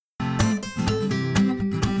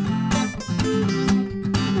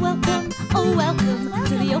Oh, welcome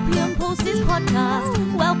to the Opium Pulses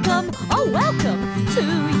podcast. Welcome, oh, welcome to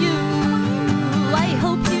you. I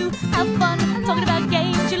hope you have fun talking about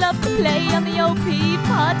games you love to play on the OP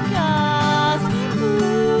podcast.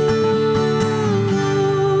 Ooh.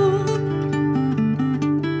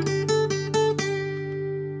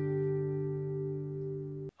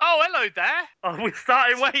 Oh, hello there. Oh, we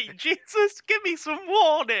started. Wait, Jesus, give me some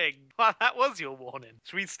warning. Well, that was your warning.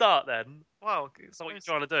 Should we start then? Well, Is that what you're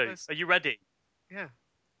trying to do? Are you ready? Yeah.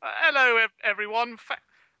 Hello, everyone.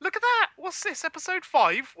 Look at that. What's this? Episode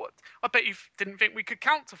 5? What? I bet you didn't think we could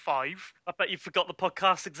count to 5. I bet you forgot the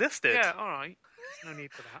podcast existed. Yeah, all right. There's no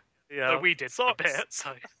need for that. Yeah. Though we did for a bit,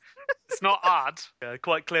 so it's not hard. Yeah,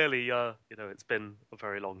 quite clearly, it's been a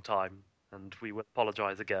very long time, and we would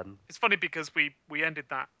apologise again. It's funny because we ended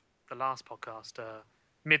the last podcast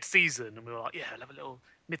mid-season, and we were like, yeah, we'll have a little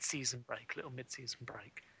mid-season break. It's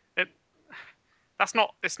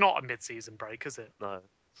not a mid-season break, is it? No.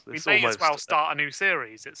 We may as well start a new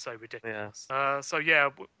series. It's so ridiculous. Yeah.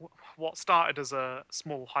 What started as a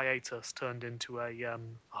small hiatus turned into a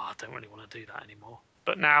I don't really want to do that anymore.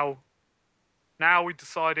 But now we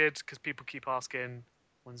decided, because people keep asking,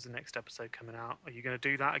 when's the next episode coming out? Are you going to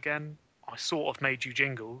do that again? I sort of made you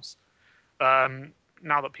jingles.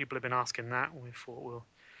 Now that people have been asking that, we thought we'll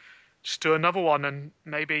just do another one, and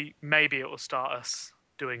maybe it will start us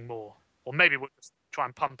doing more, or maybe we'll just try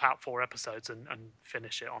and pump out 4 episodes and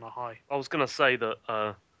finish it on a high. I was going to say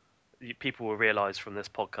that people will realise from this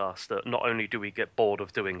podcast that not only do we get bored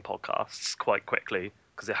of doing podcasts quite quickly,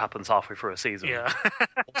 because it happens halfway through a season. Yeah.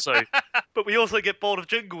 But we also get bored of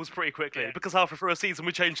jingles pretty quickly, because halfway through a season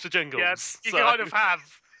we change to jingles. Yes, you kind of have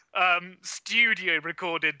studio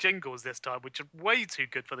recorded jingles this time, which are way too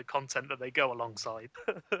good for the content that they go alongside.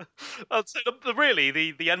 So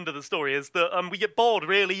really, the end of the story is that we get bored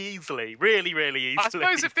really easily, really easily.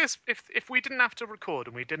 I suppose if we didn't have to record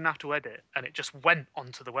and we didn't have to edit, and it just went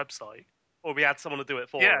onto the website, or we had someone to do it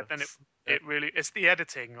for us. Yeah, then it really, it's the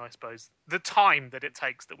editing, I suppose, the time that it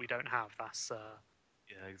takes that we don't have. That's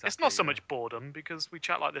yeah, exactly. It's not so much boredom, because we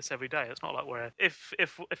chat like this every day. It's not like we're...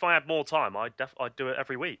 If I had more time, I'd do it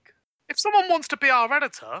every week. If someone wants to be our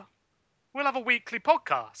editor, we'll have a weekly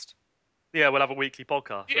podcast. Yeah, we'll have a weekly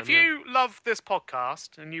podcast. If you love this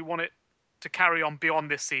podcast and you want it to carry on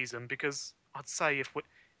beyond this season, because I'd say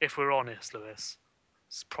if we're honest, Lewis,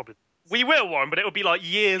 it's probably... We will, Warren, but it'll be like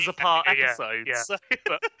years apart episodes. Yeah. So,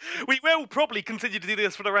 we will probably continue to do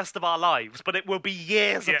this for the rest of our lives, but it will be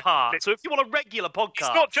years apart. So if you want a regular podcast...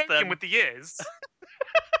 He's not joking with the years.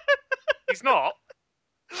 He's not.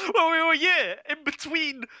 Well, we were a year in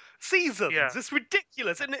between seasons. Yeah. It's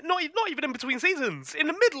ridiculous. And not even in between seasons. In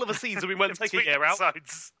the middle of a season, we went take a year out.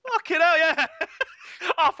 Episodes. Fucking hell, yeah.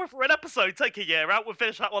 Halfway through an episode, take a year out. We'll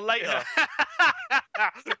finish that one later.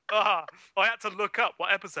 I had to look up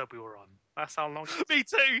what episode we were on. That's how long. Me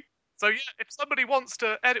too. So yeah, if somebody wants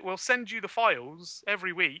to edit, we'll send you the files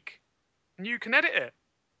every week, and you can edit it.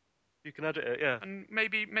 You can edit it, yeah. And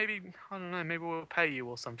maybe I don't know. Maybe we'll pay you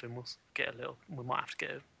or something. We might have to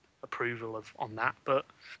get approval on that, but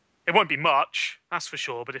it won't be much, that's for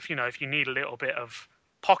sure. But if you need a little bit of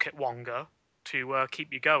pocket wonga to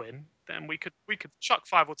keep you going, then we could chuck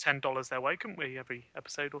 $5 or $10 their way, couldn't we, every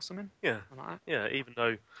episode or something? Yeah, like that. Yeah. Even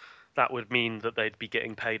though that would mean that they'd be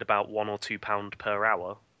getting paid about £1 or £2 per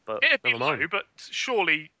hour, but It'd be never mind. low, but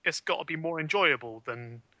surely it's got to be more enjoyable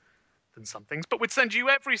than some things. But we'd send you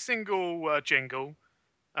every single jingle,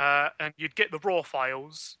 and you'd get the raw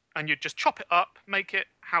files, and you'd just chop it up, make it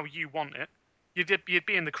how you want it. You'd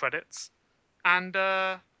be in the credits, and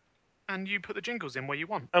you put the jingles in where you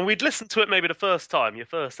want. And we'd listen to it maybe the first time, your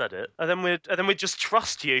first edit, and then we'd just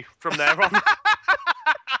trust you from there on.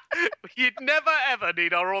 You'd never ever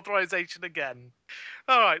need our authorization again.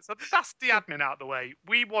 All right, so that's the admin out of the way.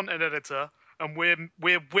 We want an editor, and we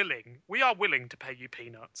are willing to pay you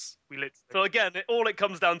peanuts. So again, all it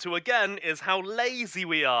comes down to again is how lazy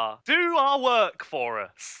we are. Do our work for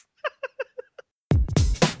us.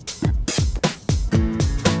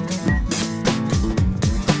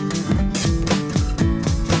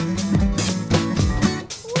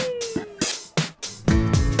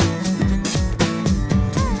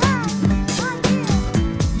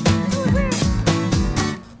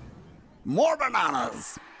 More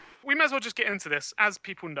bananas! We may as well just get into this. As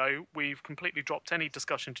people know, we've completely dropped any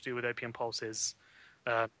discussion to do with Opium Pulses.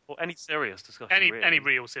 Or any serious discussion, Any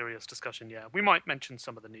real serious discussion, yeah. We might mention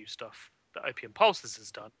some of the new stuff that Opium Pulses has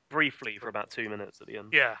done. Briefly, for about 2 minutes at the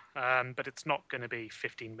end. Yeah, but it's not going to be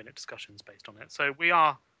 15-minute discussions based on it. So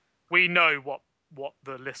we know what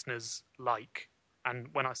the listeners like. And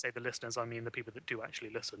when I say the listeners, I mean the people that do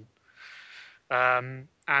actually listen.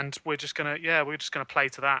 And we're just gonna play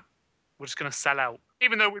to that. We're just gonna sell out,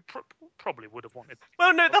 even though we probably would have wanted.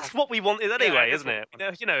 Well, no, that's what we wanted anyway, it is isn't what it? we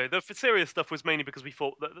wanted. You know, the serious stuff was mainly because we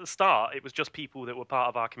thought that at the start it was just people that were part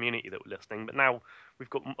of our community that were listening, but now we've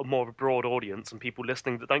got more of a broad audience and people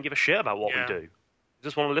listening that don't give a shit about what we do. They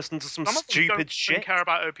just want to listen to some Some of them stupid shit. don't care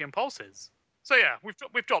about Opium Pulses. So yeah,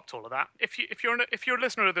 we've dropped all of that. If you're a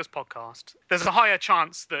listener of this podcast, there's a higher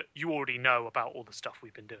chance that you already know about all the stuff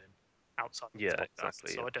we've been doing outside. Of this podcast,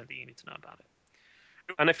 exactly. So I don't think you need to know about it.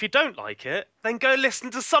 And if you don't like it, then go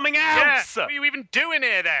listen to something else. Yeah, what are you even doing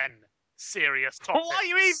here then? Serious topics. Why are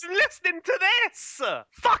you even listening to this?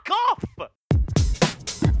 Fuck off!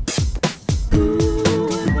 Who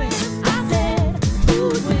would win? I said, who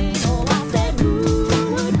would win? Oh, I said,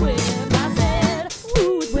 who would win? I said,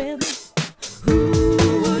 who would win?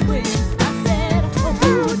 Who would win? I said, oh,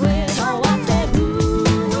 who would win? Oh, I said, who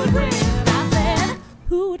would win? I said,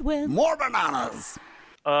 who would win? More bananas.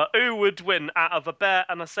 Who would win out of a bear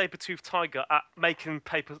and a saber-toothed tiger at making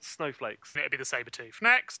paper snowflakes? It'd be the saber-tooth.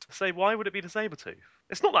 Next. Say, why would it be the saber-tooth?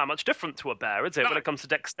 It's not that much different to a bear, is it, No. when it comes to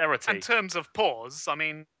dexterity? In terms of paws, I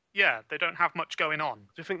mean, yeah, they don't have much going on. Do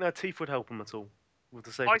you think their teeth would help them at all with the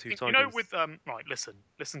I saber-toothed think, tigers? you know, with right,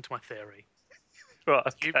 listen to my theory. Right,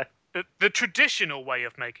 You- okay. The traditional way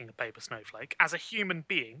of making a paper snowflake as a human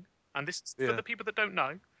being, and this is for Yeah. the people that don't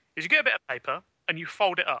know, is you get a bit of paper and you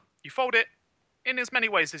fold it up. You fold it in as many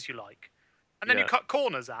ways as you like, and then you Yeah. cut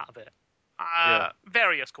corners out of it,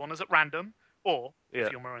 various corners at random, or Yeah.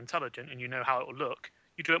 if you're more intelligent and you know how it will look,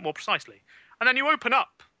 you do it more precisely, and then you open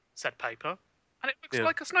up said paper, and it looks Yeah.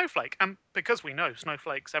 like a snowflake. And because we know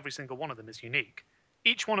snowflakes, every single one of them is unique.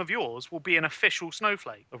 Each one of yours will be an official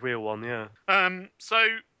snowflake. A real one, yeah.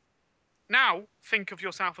 So now think of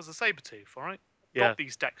yourself as a saber-tooth, all right? Yeah. Got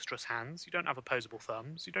these dexterous hands. You don't have opposable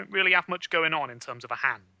thumbs. You don't really have much going on in terms of a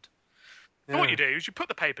hand. So what Yeah. you do is you put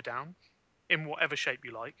the paper down in whatever shape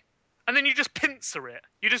you like, and then you just pincer it.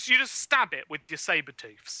 You just stab it with your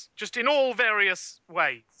saber-tooths, just in all various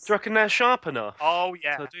ways. Do you reckon they're sharp enough Oh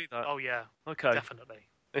yeah. to do that? Oh yeah. Okay. Definitely.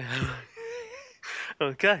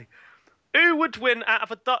 Okay. Who would win out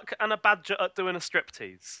of a duck and a badger at doing a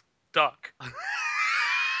striptease? Duck.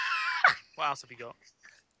 What else have you got?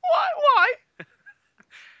 Why?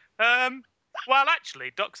 Well,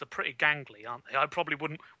 actually, ducks are pretty gangly, aren't they? I probably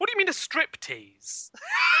wouldn't. What do you mean a striptease?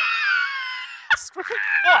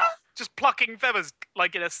 What? Just plucking feathers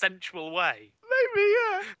like in a sensual way. Maybe,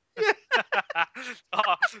 yeah.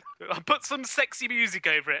 Oh, I'll put some sexy music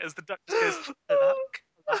over it as the duck just goes.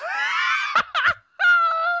 Duck.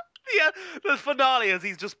 Yeah, the finale is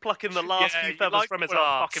he's just plucking the last Yeah, few you feathers like from his when I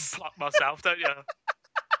arse. fucking pluck myself, don't you?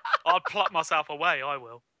 I'd pluck myself away. I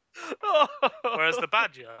will. Whereas the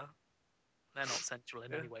badger, they're not sensual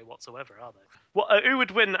in any way whatsoever, are they? What, who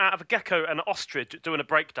would win out of a gecko and an ostrich doing a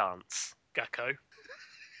breakdance? Gecko.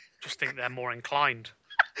 Just think they're more inclined.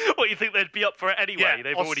 What, you think they'd be up for it anyway? Yeah,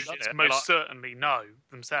 They've already done ostriches it. most They're like- certainly know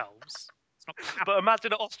themselves. It's not gonna happen. But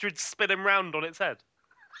imagine an ostrich spinning round on its head.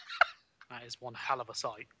 That is one hell of a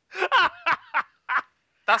sight.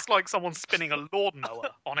 That's like someone spinning a lawnmower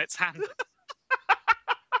on its hand.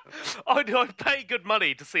 I'd pay good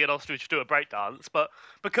money to see an ostrich do a breakdance, but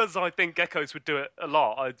because I think geckos would do it a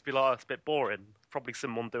lot, I'd be like, oh, it's a bit boring. Probably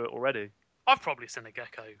seen one do it already. I've probably seen a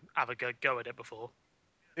gecko have a go at it before.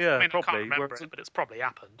 Yeah, I mean, I probably. can't remember Whereas it, but it's probably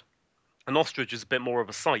happened. an ostrich is a bit more of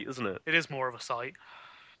a sight, isn't it? It is more of a sight.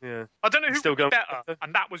 Yeah. I don't know who Still would be going- better,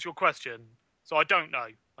 and that was your question. So I don't know.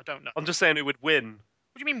 I don't know. I'm just saying who would win.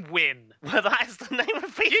 What do you mean win? Well, that is the name of the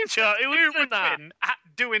feature. Who Who would win would that? win at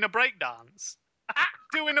doing a breakdance? At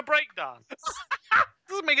doing a breakdance?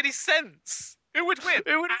 Doesn't make any sense. Who would win?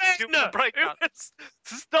 Who would at win? doing a breakdance?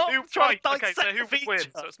 Stop Who, trying to right, okay, so dissect who the would win?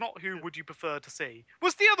 feature. So it's not who would you prefer to see.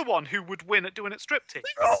 Was the other one who would win at doing it striptease?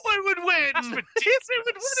 Who would win? That's Yes, ridiculous. who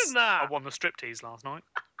would win in that? I won the striptease last night.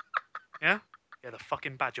 Yeah? Yeah, the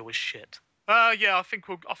fucking badger was shit. Yeah, I think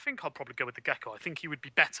I'll probably go with the gecko. I think he would be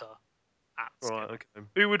better at Right, okay.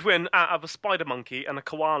 Who would win out of a spider monkey and a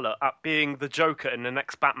koala at being the Joker in the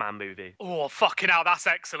next Batman movie? Oh, fucking hell, that's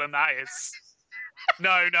excellent, that is.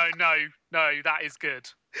 No, that is good.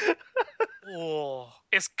 Oh,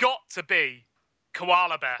 it's got to be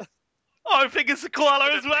Koala Bear. I think it's a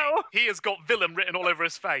koala as well. He has got villain written all over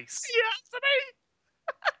his face. Yes,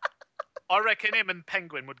 I reckon him and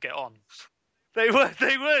Penguin would get on. they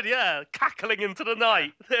would, yeah. Cackling into the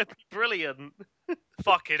night. They'd be brilliant.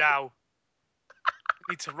 Fuck it, hell.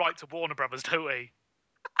 We need to write to Warner Brothers, don't we?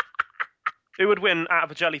 Who would win out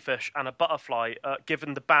of a jellyfish and a butterfly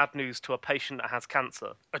given the bad news to a patient that has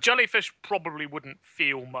cancer? A jellyfish probably wouldn't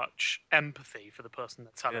feel much empathy for the person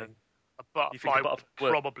they're telling A butterfly a butterfly would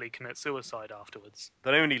would? probably commit suicide afterwards.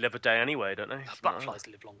 They only live a day anyway, don't they? Butterflies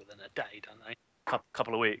live longer than a day, don't they?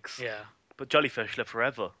 Couple of weeks. Yeah. But jellyfish live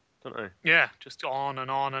forever, don't they? Yeah, just on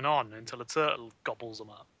and on and on until a turtle gobbles them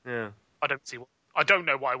up. Yeah. I don't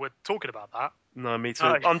know why we're talking about that. No, me too.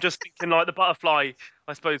 No. I'm just thinking like the butterfly.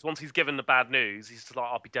 I suppose once he's given the bad news, he's just like,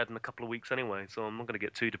 I'll be dead in a couple of weeks anyway, so I'm not going to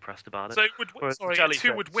get too depressed about it. So Whereas the it's who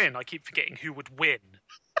jellyfish- would win? I keep forgetting who would win,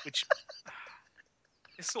 which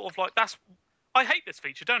is sort of like that's. I hate this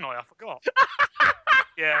feature, don't I? I forgot.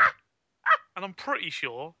 Yeah, and I'm pretty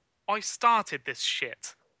sure I started this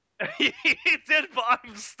shit. You did, but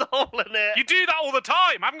I've stolen it. You do that all the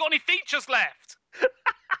time. I haven't got any features left.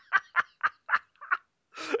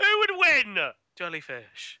 Who would win?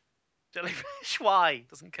 Jellyfish Jellyfish. Why?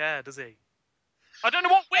 doesn't care, does he? I don't know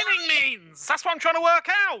what winning means. That's what I'm trying to work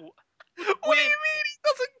out. What do you mean he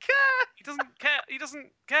doesn't care? He doesn't care. He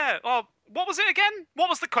doesn't care. Oh, what was it again? What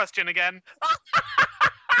was the question again?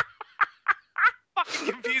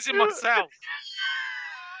 Fucking confusing myself.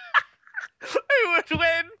 Who would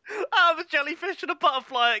win out of a jellyfish and a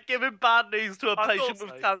butterfly at giving bad news to a I patient thought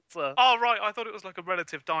with so. cancer? Oh, right. I thought it was like a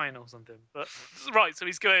relative dying or something. But right, so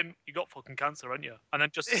he's going, you got fucking cancer, haven't you? And then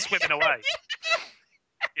just swimming away.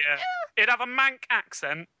 Yeah. He'd have a Manc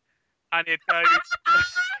accent and he'd go,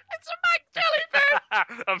 It's a Manc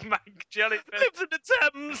jellyfish! a Manc jellyfish. Lives in the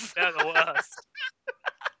Thames! They're the worst.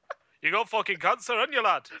 You got fucking cancer, haven't you,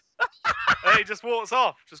 lad? And he just walks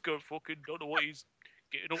off. Just going, fucking, don't know what he's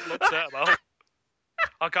getting all upset about.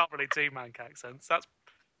 I can't really do Manc accents. That's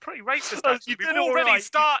pretty racist, Oh, actually. you We've did all already right. You did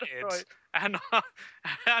started, all right.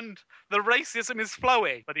 and the racism is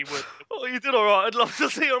flowing. But he would. Oh, you did alright. I'd love to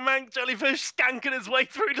see a Manc jellyfish skanking his way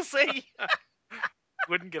through the sea.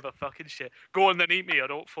 Wouldn't give a fucking shit. Go on then, eat me. I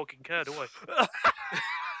don't fucking care, do I?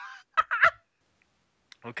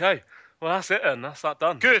 Okay. Well, that's it then. That's that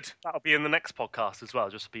done. Good. That'll be in the next podcast as well,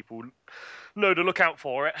 just so people know to look out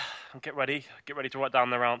for it and get ready. Get ready to write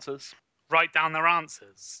down their answers. Write down their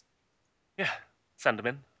answers. Yeah, send them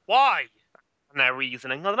in. Why? And their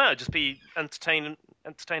reasoning. I don't know, just be entertaining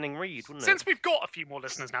read, wouldn't Since it? we've got a few more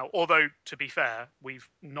listeners now, although, to be fair, we've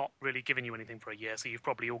not really given you anything for a year, so you've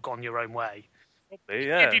probably all gone your own way. Probably,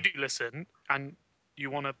 yeah. If you do listen and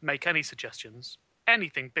you want to make any suggestions,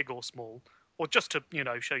 anything big or small, or just to,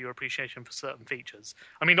 show your appreciation for certain features.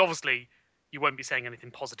 I mean, obviously, you won't be saying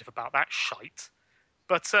anything positive about that shite,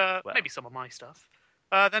 but maybe some of my stuff.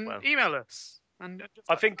 Then email us. And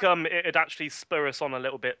I think it'd actually spur us on a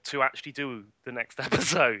little bit to actually do the next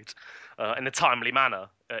episode in a timely manner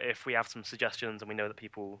if we have some suggestions and we know that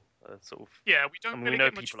people sort of... Yeah, we don't I mean, really we know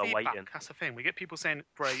get much people are feedback. waiting. That's the thing. We get people saying it's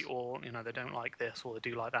great, or they don't like this, or they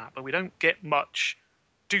do like that, but we don't get much.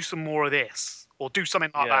 Do some more of this, or do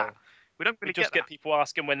something like that. We don't really We just get that. people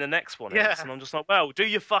asking when the next one Yeah. is, and I'm just like, well, do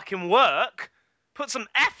your fucking work, put some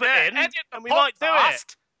effort in, edit the and we might do it.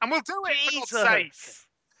 podcast, and we'll do it. For God's sake. Jesus.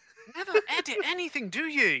 Never edit anything, do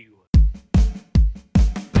you?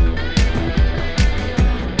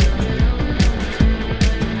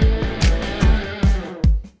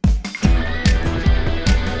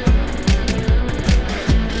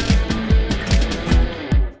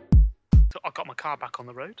 So I got my car back on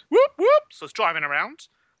the road. Whoop whoop. So I was driving around,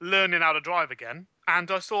 learning how to drive again, and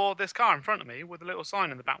I saw this car in front of me with a little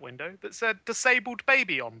sign in the back window that said "disabled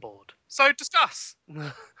baby on board." So discuss.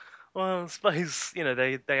 Well, I suppose,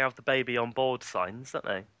 they have the baby on board signs, don't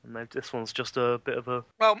they? And this one's just a bit of a...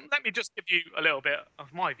 Well, let me just give you a little bit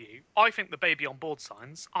of my view. I think the baby on board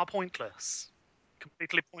signs are pointless.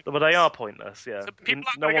 Completely pointless. But they are pointless, yeah. So people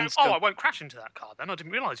No are going, one's I won't crash into that car then. I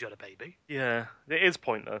didn't realise you had a baby. Yeah, it is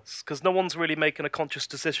pointless, because no one's really making a conscious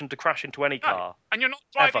decision to crash into any No. car. And you're not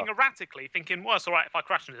driving Ever. erratically thinking, well, it's all right if I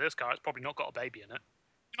crash into this car. It's probably not got a baby in it.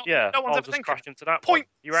 Yeah, No one's I'll ever just thinking. crash into that Point. one.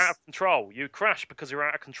 You're out of control. You crash because you're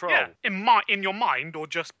out of control. Yeah, in your mind or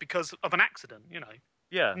just because of an accident,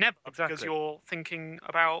 Yeah, Never exactly. because you're thinking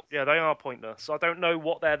about... Yeah, they are pointless. I don't know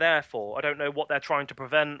what they're there for. I don't know what they're trying to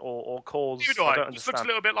prevent or cause. You do I don't it. Just looks a understand.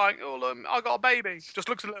 little bit like, oh, look, I got a baby. Just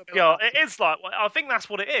looks a little bit Yeah, like it is like, I think that's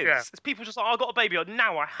what it is. Yeah. It's people just like, I got a baby,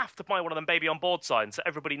 now I have to buy one of them baby on board signs so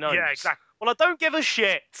everybody knows. Yeah, exactly. Well, I don't give a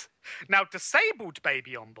shit. Now, disabled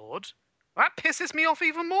baby on board, that pisses me off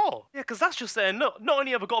even more. Yeah, because that's just saying, not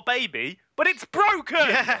only have I got a baby, but it's broken!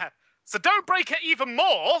 Yeah. So don't break it even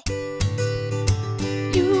more.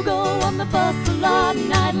 You go on the bus a lot,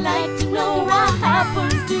 and I'd like to know what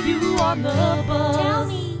happens to you on the bus. Tell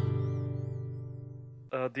me.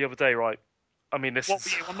 The other day, right? I mean, this What,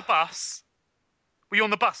 is... were you on the bus? Were you on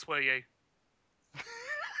the bus, were you?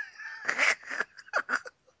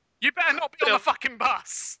 You better not be on the fucking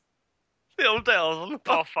bus. The other day I was on the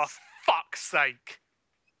bus. Oh, for fuck's sake.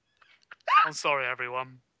 I'm sorry,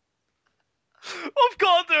 everyone. I've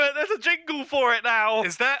got to do it. There's a jingle for it now.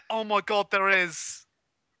 Is there? Oh my god, there is.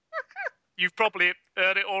 You've probably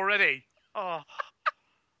heard it already. Oh.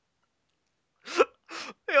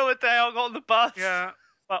 The other day I got on the bus. Yeah.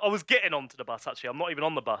 I was getting onto the bus, actually. I'm not even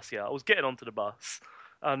on the bus yet. I was getting onto the bus.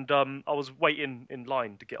 And I was waiting in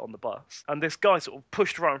line to get on the bus. And this guy sort of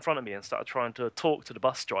pushed right in front of me and started trying to talk to the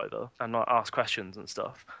bus driver and like, ask questions and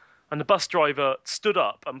stuff. And the bus driver stood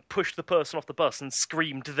up and pushed the person off the bus and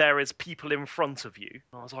screamed, "There is people in front of you."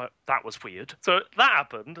 And I was like, that was weird. So that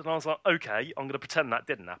happened, and I was like, okay, I'm going to pretend that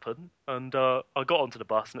didn't happen. And I got onto the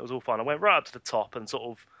bus, and it was all fine. I went right up to the top and sort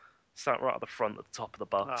of sat right at the front at the top of the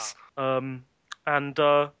bus. And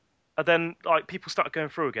then like people started going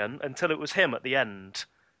through again until it was him at the end.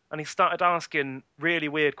 And he started asking really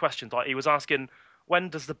weird questions. Like he was asking, when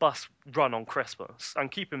does the bus run on Christmas? And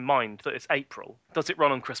keep in mind that it's April. Does it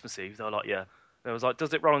run on Christmas Eve? They were like, yeah. And I was like,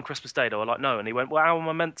 does it run on Christmas Day? They were like, no. And he went, well, how am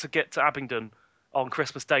I meant to get to Abingdon on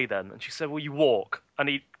Christmas Day then? And she said, well, you walk. And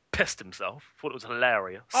he pissed himself. Thought it was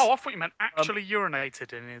hilarious. Oh, I thought you meant actually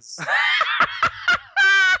urinated in his...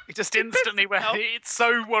 He just instantly went... He's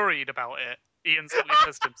so worried about it. He instantly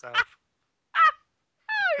pissed himself.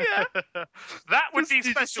 Yeah. That would be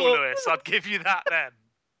special, Lewis. I'd give you that then.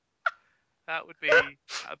 That would be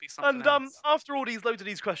something And else. after all these loads of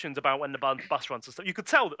these questions about when the bus runs and stuff, you could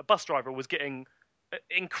tell that the bus driver was getting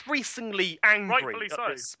increasingly angry. Rightfully at so.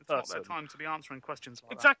 this It's not person. their time to be answering questions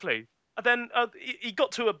like Exactly. And then he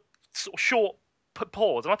got to a sort of short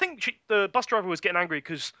pause, and I think the bus driver was getting angry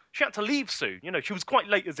because she had to leave soon. You know, she was quite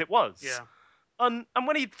late as it was. that. Yeah. And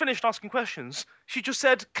when he'd finished asking questions, she just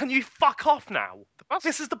said, "Can you fuck off now?"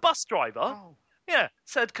 This is the bus driver. Oh. Yeah,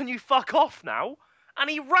 said, "Can you fuck off now?" And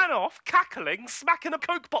he ran off, cackling, smacking a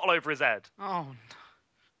Coke bottle over his head. Oh. No.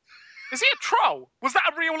 Is he a troll? Was that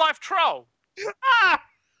a real life troll?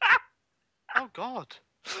 Oh God.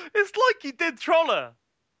 It's like he did Troller.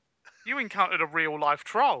 You encountered a real life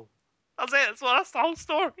troll. That's it. That's the whole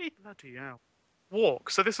story. Bloody hell. Walk.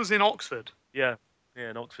 So this was in Oxford. Yeah,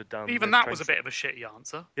 in Oxford down. Even near that the was a train bit of a shitty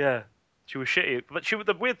answer. Yeah, she was shitty. But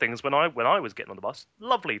the weird thing is when I was getting on the bus,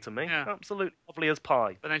 lovely to me. Yeah. Absolutely lovely as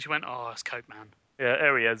pie. But then she went, "Oh, it's Coke Man." Yeah,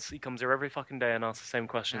 there he is. He comes here every fucking day and asks the same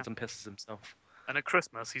questions and pisses himself. And at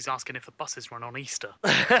Christmas, he's asking if the buses run on Easter.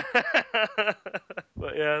 But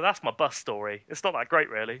yeah, that's my bus story. It's not that great,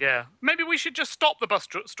 really. Yeah. Maybe we should just stop the bus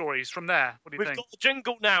stories from there. What do you We've think? got the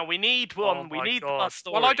jingle now. We need one. Oh we my need God. the bus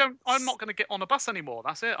story. Well, I'm not going to get on a bus anymore.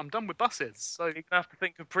 That's it. I'm done with buses. So You're gonna have to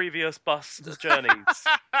think of previous bus journeys.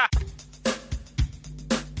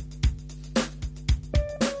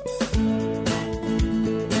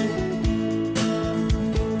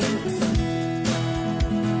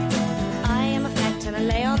 I am a fact and I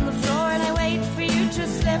lay on the floor and I wait for you to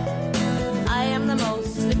slip. I am the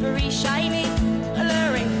most slippery, shiny,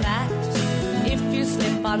 alluring fact. If you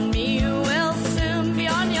slip on me, you will soon be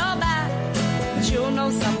on your back. But you'll know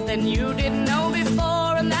something you didn't know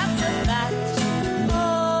before, and that's a fact.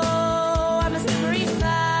 Oh, I'm a slippery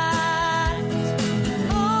fact.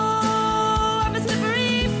 Oh, I'm a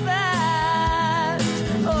slippery fact.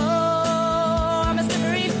 Oh, I'm a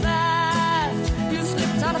slippery fact. You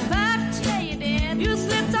slipped on a fact. Yeah, you did. You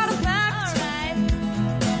slipped on a fact. All right.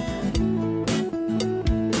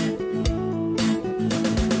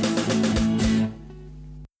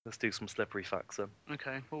 Let's do some slippery facts then.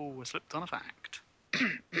 okay. Oh, we slipped on a fact.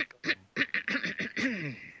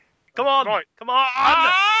 Come on, Right. come on.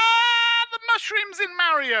 The mushrooms in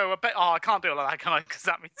Mario. I can't do it like that, can I? Because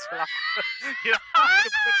that means you'll have to, you have to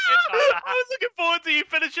put it in like that. I was looking forward to you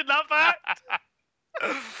finishing that fact.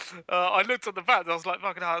 I looked at the fact and I was like,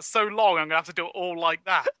 fucking hell, it's so long, I'm going to have to do it all like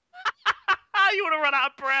that. You want to run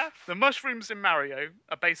out of breath? The mushrooms in Mario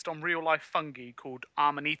are based on real-life fungi called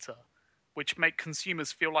Amanita, which make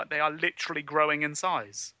consumers feel like they are literally growing in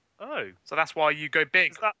size. Oh, So that's why you go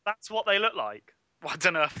big. that's what they look like. Well, I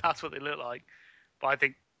don't know if that's what they look like, but I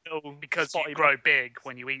think Little because spotty you grow big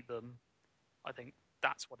when you eat them, I think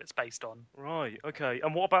that's what it's based on. Right. Okay.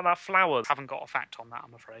 And what about that flower? Haven't got a fact on that,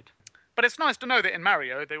 I'm afraid. But it's nice to know that in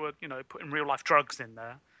Mario they were, putting real-life drugs in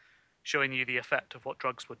there, showing you the effect of what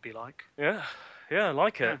drugs would be like. Yeah. Yeah, I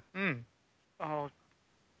like it. Yeah. Mm. Oh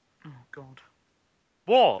God.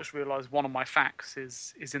 What? Just realised one of my facts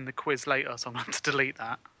is in the quiz later, so I'm going to have to delete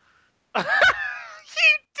that. You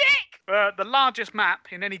dick! The largest map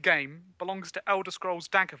in any game belongs to Elder Scrolls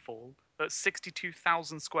Daggerfall at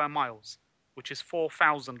 62,000 square miles, which is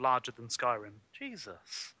 4,000 larger than Skyrim.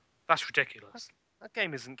 Jesus. That's ridiculous. That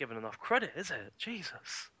game isn't given enough credit, is it?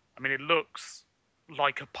 Jesus. I mean, it looks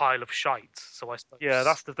like a pile of shite, so I suppose... Yeah,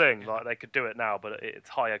 that's the thing. Like they could do it now, but it's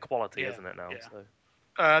higher quality, Yeah, isn't it now? yeah. So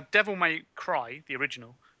Devil May Cry, the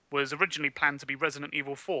original, was originally planned to be Resident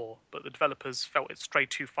Evil 4, but the developers felt it strayed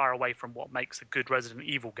too far away from what makes a good Resident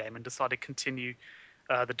Evil game and decided to continue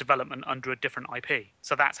the development under a different IP.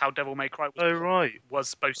 So that's how Devil May Cry Oh, right. was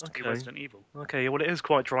supposed to be Okay. Resident Evil. Okay, well, it is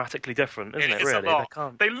quite dramatically different, isn't it, It is really? a lot. They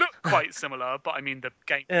can't... They look quite similar, but I mean, the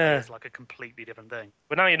gameplay Yeah. is like a completely different thing.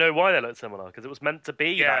 But now you know why they look similar, because it was meant to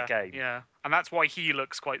be that game. Yeah, and that's why he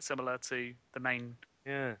looks quite similar to the main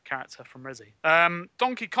Yeah. character from Resi.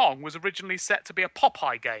 Donkey Kong was originally set to be a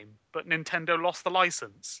Popeye game, but Nintendo lost the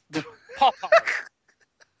license. Popeye.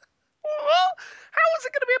 What? How is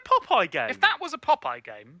it going to be a Popeye game? If that was a Popeye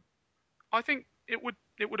game, I think it would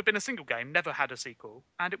have been a single game, never had a sequel,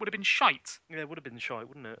 and it would have been shite. Yeah, it would have been shite,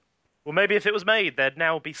 wouldn't it? Well, maybe if it was made, there'd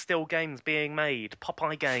now be still games being made.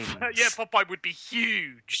 Popeye games. Yeah, Popeye would be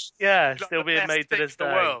huge. Yeah, Like still the being best made to thing this in day.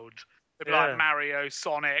 the world. They'd be Yeah. like Mario,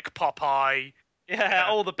 Sonic, Popeye. Yeah,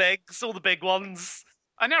 all the big ones.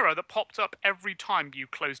 An error that popped up every time you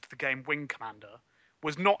closed the game Wing Commander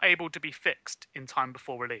was not able to be fixed in time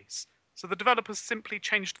before release. So the developers simply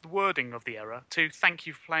changed the wording of the error to "Thank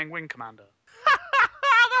you for playing Wing Commander."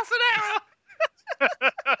 That's an error.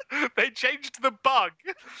 They changed the bug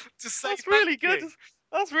to say That's really "Thank good. you."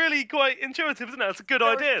 That's really quite intuitive, isn't it? That's a good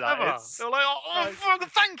Very idea. That clever. is. They were like, "Oh, Nice. fuck,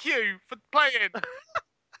 thank you for playing."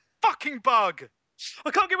 Fucking bug.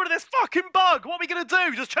 I can't get rid of this fucking bug. What are we gonna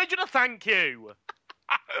do? Just change it to thank you.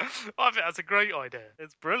 I think that's a great idea.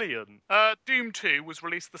 It's brilliant. Doom 2 was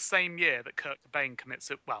released the same year that Kurt Cobain commit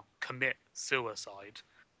suicide.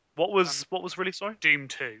 What was really sorry? Doom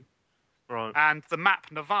 2. Right. And the map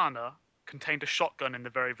Nirvana contained a shotgun in the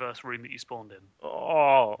very first room that you spawned in.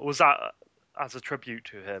 Oh, was that as a tribute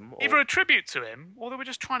to him? Or... Either a tribute to him, or they were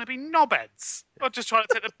just trying to be knobheads. Or just trying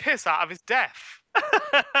to take the piss out of his death.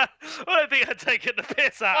 I don't think I'd taken the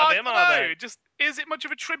piss out I of him, don't are know. they? Just, is it much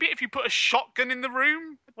of a tribute if you put a shotgun in the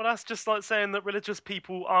room? Well, that's just like saying that religious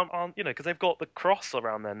people aren't because they've got the cross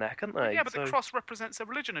around their neck, haven't they? Yeah, but So- the cross represents their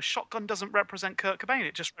religion. A shotgun doesn't represent Kurt Cobain.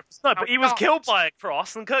 It just represents... No, but he was how killed dark. by a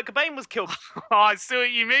cross, and Kurt Cobain was killed. Oh, I see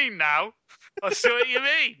what you mean now. I see what you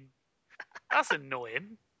mean. That's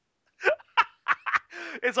annoying.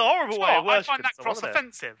 It's a horrible way of I worshipping find that cross someone,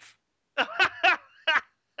 offensive.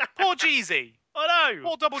 Poor Jeezy. I know.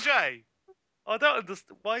 Poor Double J. I don't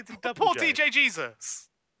understand. Why is he double Poor J? DJ Jesus.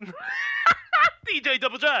 DJ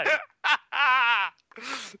Double J.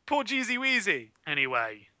 Poor Jeezy Weezy.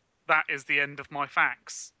 Anyway, that is the end of my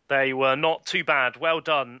facts. They were not too bad. Well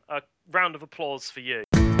done. A round of applause for you.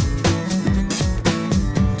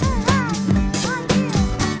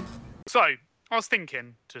 So, I was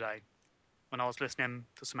thinking today, when I was listening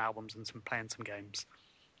to some albums and playing some games,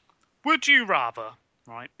 would you rather,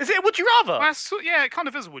 right? Is it a Would You Rather? Yeah, it kind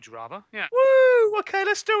of is a would you rather. Yeah. Woo! Okay,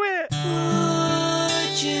 let's do it.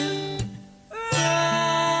 Would you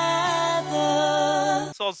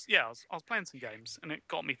rather? So I was playing some games, and it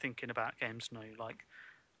got me thinking about games, like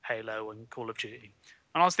Halo and Call of Duty.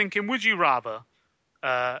 And I was thinking, would you rather,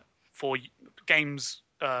 for games,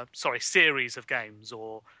 series of games,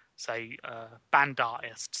 or say band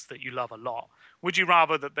artists that you love a lot, would you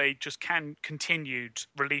rather that they just continued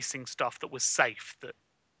releasing stuff that was safe, that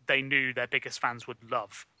they knew their biggest fans would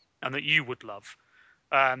love, and that you would love,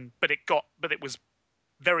 but it was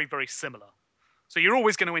very, very similar. So you're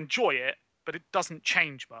always going to enjoy it, but it doesn't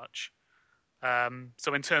change much.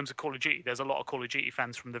 So in terms of Call of Duty, there's a lot of Call of Duty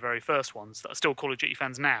fans from the very first ones that are still Call of Duty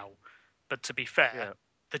fans now. But to be fair,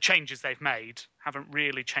 the changes they've made haven't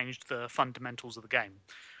really changed the fundamentals of the game.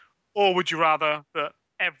 Or would you rather that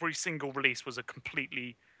every single release was a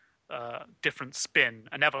completely different spin,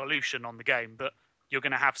 an evolution on the game, but you're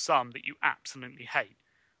going to have some that you absolutely hate,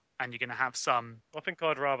 and you're going to have some... I think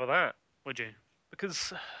I'd rather that. Would you?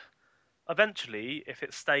 Because eventually, if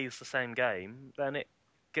it stays the same game, then it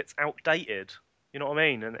gets outdated. You know what I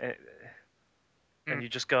mean? And you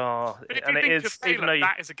just go, oh, But if and you it think is, of even Halo, though you,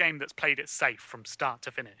 that is a game that's played it safe from start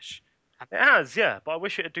to finish. it has, yeah. But I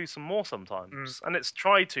wish it'd do some more sometimes. And it's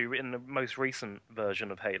tried to in the most recent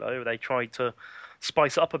version of Halo. They tried to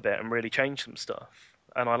spice it up a bit and really change some stuff,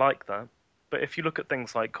 and I like that. But if you look at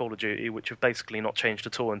things like Call of Duty, which have basically not changed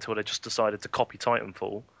at all until they just decided to copy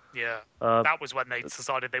Titanfall. Yeah, that was when they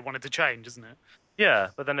decided they wanted to change, isn't it? Yeah,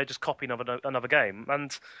 but then they just copy another game.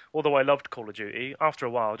 And although I loved Call of Duty, after a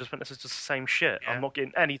while I just went, this is just the same shit. Yeah. I'm not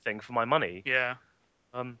getting anything for my money. Yeah.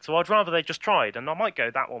 So I'd rather they just tried. And I might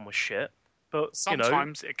go, that one was shit. But,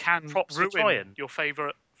 Sometimes it can props for ruin trying. your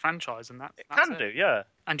favourite franchise, and that's can it. do, yeah.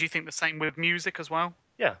 And do you think the same with music as well?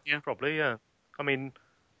 Yeah, Yeah. probably, yeah. I mean,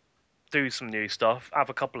 do some new stuff. Have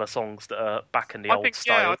a couple of songs that are back in the old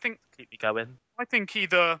style. Yeah, to keep me going. I think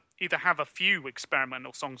either have a few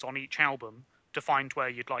experimental songs on each album, to find where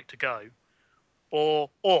you'd like to go, or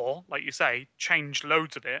like you say, change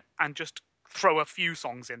loads of it and just throw a few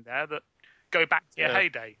songs in there that go back to your Yeah.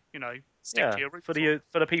 heyday. Stick to your roots. for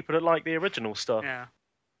the people that like the original stuff. Yeah,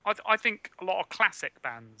 I think a lot of classic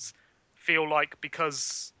bands feel like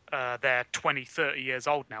because they're 20, 30 years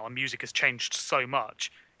old now and music has changed so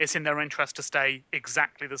much, it's in their interest to stay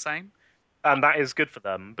exactly the same. And that is good for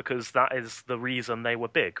them because that is the reason they were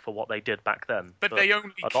big for what they did back then. But they only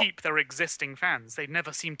a lot- keep their existing fans. They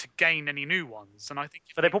never seem to gain any new ones. And I think,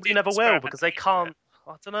 if But they probably did never will experiment because they with it- can't.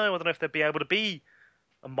 I don't know if they'd be able to be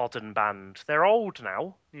a modern band. They're old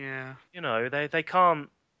now. Yeah, They can't.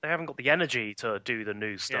 They haven't got the energy to do the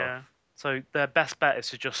new stuff. yeah. So their best bet is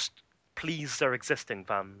to just please their existing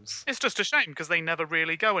fans. It's just a shame because they never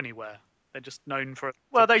really go anywhere. They're just known for.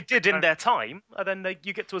 Well, they did in No. their time, and then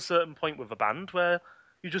you get to a certain point with a band where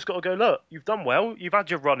you just got to go, look, you've done well, you've had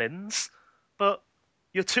your run-ins, but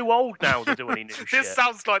you're too old now to do any new shit. This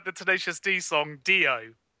sounds like the Tenacious D song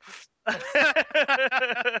Dio.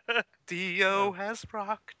 Dio has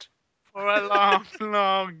rocked for a long,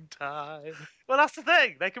 long time. Well, that's the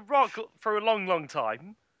thing. They can rock for a long, long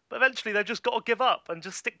time, but eventually they've just got to give up and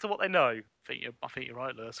just stick to what they know. I think you're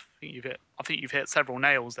right, Lewis. I think you've hit several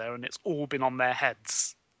nails there, and it's all been on their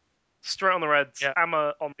heads. Straight on the heads, Yeah.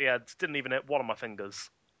 hammer on the heads. Didn't even hit one of my fingers.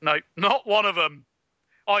 No, not one of them.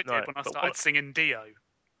 I did No, when I but started what- singing Dio.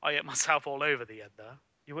 I hit myself all over the head there.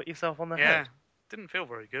 You hit yourself on the Yeah, head. didn't feel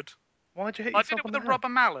very good. Why'd you hit I yourself did it on with the a head? rubber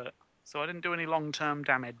mallet, so I didn't do any long-term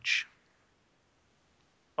damage.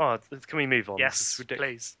 Oh, can we move on? This Yes, is ridiculous.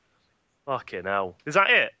 please. Fucking hell. Is that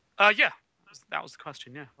it? Yeah, that was the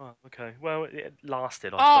question. Yeah. Oh, okay. Well, it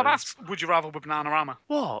lasted. I Oh, suppose. that's Would You Rather with Bananarama.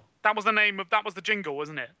 What? That was the jingle,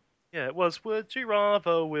 wasn't it? Yeah, it was. Would you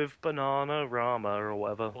rather with Bananarama or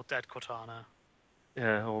whatever? Or Dead Cortana.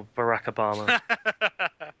 Yeah, or Barack Obama.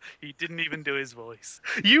 He didn't even do his voice.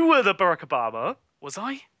 You were the Barack Obama. Was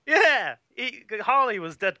I? Yeah, Harley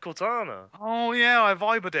was dead Cortana. Oh yeah, I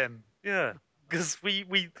vibed him. Yeah, because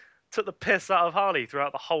we took the piss out of Harley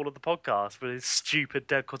throughout the whole of the podcast with his stupid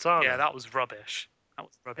dead Cortana. Yeah, that was rubbish. That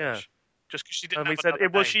was rubbish. Yeah. Just because she didn't. And we have said,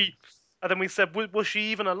 another was name. she? And then we said, was she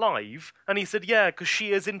even alive? And he said, yeah, because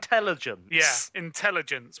she is intelligent. Yeah,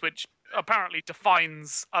 intelligence, which apparently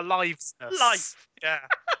defines aliveness. Life. Yeah.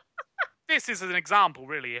 This is an example,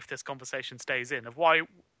 really, if this conversation stays in, of why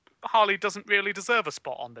Harley doesn't really deserve a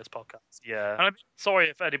spot on this podcast. Yeah. And Sorry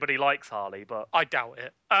if anybody likes Harley, but I doubt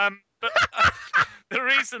it. But the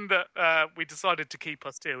reason that we decided to keep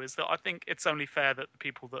us two is that I think it's only fair that the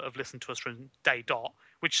people that have listened to us from day dot,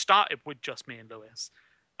 which started with just me and Lewis,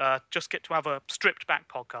 just get to have a stripped back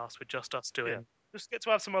podcast with just us doing. just get to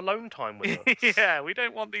have some alone time with us. Yeah, we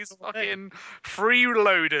don't want these fucking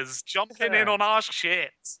freeloaders jumping in Yeah. on our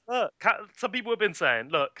shit. Look, some people have been saying,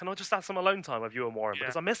 look, can I just have some alone time with you and Warren? Yeah.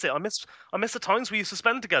 Because I miss it. I miss the times we used to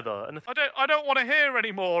spend together. And I don't want to hear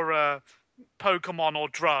any more Pokemon or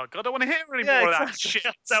drug. I don't want to hear any more of that exactly. shit.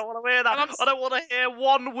 I don't want to hear that. And I'm I don't want to hear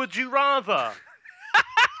one would you rather.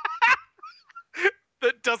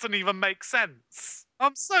 That doesn't even make sense. I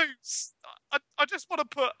just want to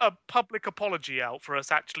put a public apology out for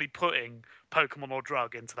us actually putting Pokemon or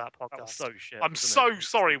drug into that podcast. That was so shit. I'm wasn't so it?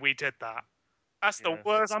 sorry we did that. That's the Yeah.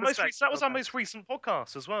 worst. That was our most recent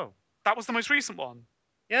podcast as well. That was the most recent one.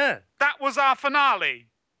 Yeah. That was our finale.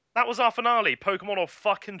 That was our finale. Pokemon or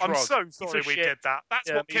fucking drug. I'm so Piece sorry of we shit. did that. That's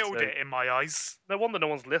Yeah, what me killed too. it in my eyes. No wonder no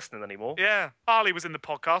one's listening anymore. Yeah, Harley was in the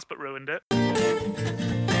podcast but ruined it.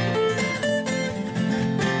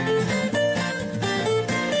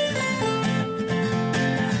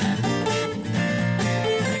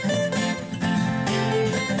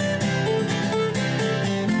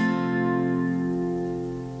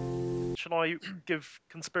 Shall I give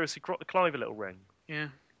Conspiracy Clive a little ring? Yeah.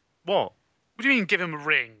 What? What do you mean give him a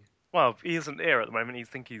ring? Well, he isn't here at the moment.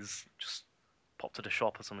 He's just popped to the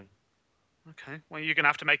shop or something. Okay. Well, you're going to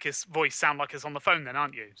have to make his voice sound like it's on the phone then,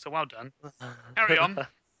 aren't you? So well done. Carry on.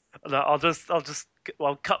 No, I'll just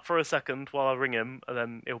cut for a second while I ring him, and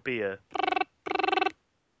then he'll be here.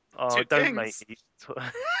 Oh, Two don't things. make me.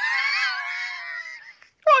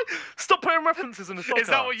 Right, stop putting references in the podcast. Is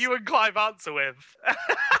that what you and Clive answer with?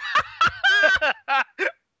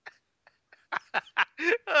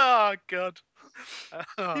 Oh, God.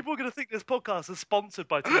 People are going to think this podcast is sponsored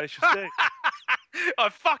by Tenacious D. I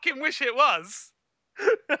fucking wish it was.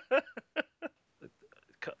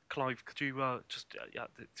 Clive, could you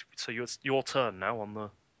so it's your turn now on the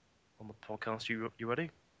podcast. You ready?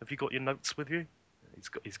 Have you got your notes with you?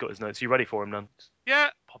 He's got his notes. You ready for him then? Yeah.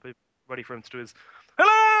 Pop it. Ready for him to do his.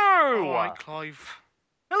 Hello. All right, Clive.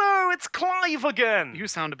 Hello, it's Clive again. You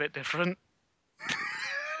sound a bit different.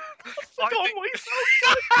 I Don, think- what you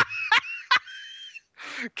sound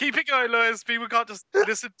good. Keep it going, Lewis. People can't just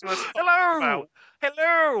listen to us. Hello. About.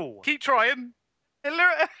 Hello. Keep trying. Hello.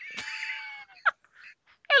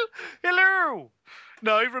 Hello.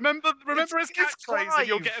 No, remember his It's catchphrase, and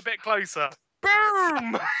you'll Clive. get a bit closer.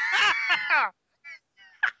 Boom.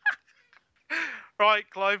 Right,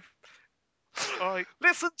 Clive. All right.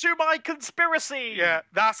 Listen to my conspiracy. Yeah,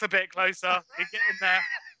 that's a bit closer. You're getting there.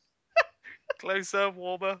 Closer,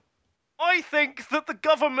 warmer. I think that the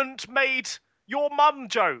government made your mum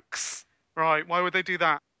jokes Right, why would they do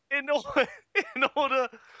that? in order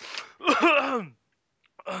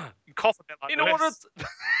You cough a bit like in Lewis. order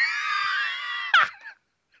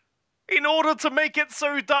in order to make it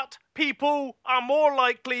so that people are more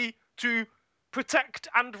likely to protect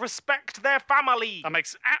and respect their family, That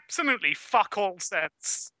makes absolutely fuck all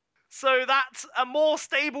sense. so that a more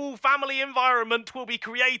stable family environment will be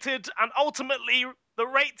created, and ultimately the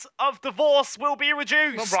rate of divorce will be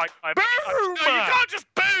reduced. Right. Boom! No, you can't just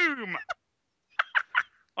boom!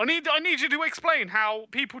 I need you to explain how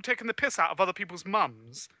people taking the piss out of other people's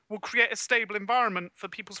mums will create a stable environment for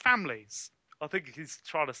people's families. I think he's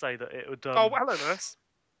trying to say that it would. Oh, hello, Lewis.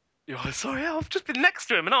 Yeah, sorry, I've just been next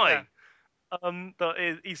to him, and I.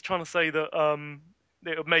 He's trying to say that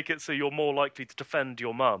it would make it so you're more likely to defend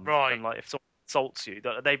your mum. Right. And like if someone insults you,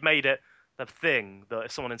 that they've made it the thing that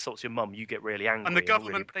if someone insults your mum, you get really angry. And the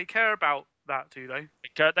government, they care about that, do they?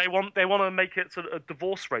 They want to make it so that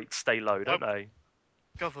divorce rates stay low, don't they?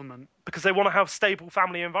 Government. Because they want to have stable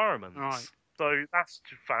family environments. Right. So that's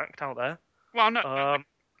a fact out there. Well, no.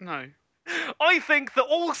 No. I think that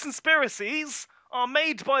all conspiracies are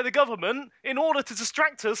made by the government in order to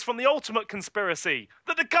distract us from the ultimate conspiracy,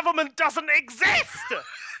 that the government doesn't exist!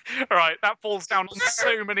 All right, that falls down on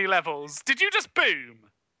so many levels. Did you just boom?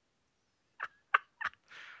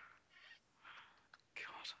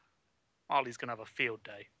 God. Ollie's going to have a field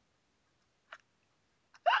day.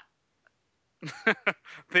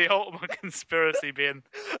 The ultimate conspiracy being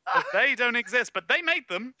that they don't exist, but they made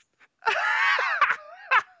them.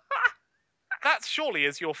 That surely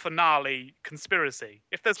is your finale conspiracy.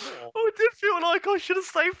 If there's more, I did feel like I should have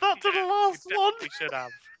saved that to the last you one. definitely should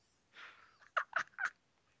have.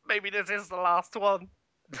 Maybe this is the last one.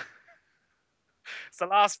 It's the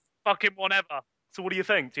last fucking one ever. So what do you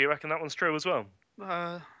think? Do you reckon that one's true as well?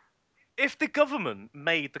 If the government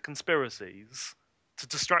made the conspiracies to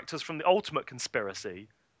distract us from the ultimate conspiracy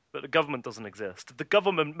that the government doesn't exist, did the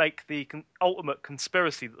government make the ultimate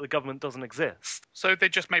conspiracy that the government doesn't exist? So they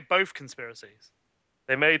just made both conspiracies.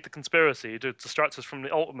 They made the conspiracy to distract us from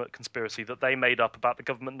the ultimate conspiracy that they made up about the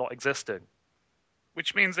government not existing.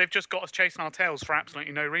 Which means they've just got us chasing our tails for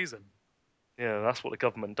absolutely no reason. Yeah, that's what the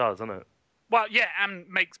government does, isn't it? Well, yeah, and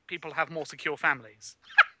makes people have more secure families.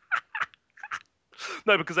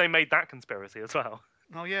 No, because they made that conspiracy as well.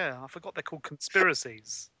 Oh, yeah, I forgot they're called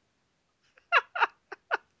conspiracies.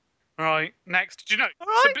 Right, next. Do you know,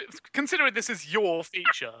 considering this is your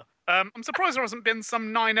feature, I'm surprised there hasn't been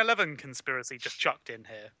some 9/11 conspiracy just chucked in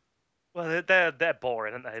here. Well, they're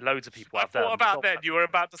boring, aren't they? Loads of people I have them. thought about that. You were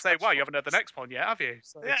about to say, well, you haven't heard the next one yet, have you?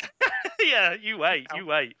 So, Yeah, yeah, you wait.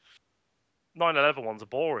 9/11 ones are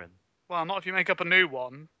boring. well, not if you make up a new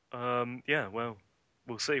one. Yeah, well,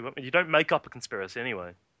 we'll see. You don't make up a conspiracy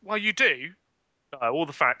anyway. Well, you do. All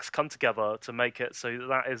the facts come together to make it so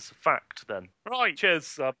that is fact then. Right.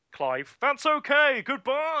 Cheers, Clive. That's okay.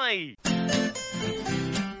 Goodbye.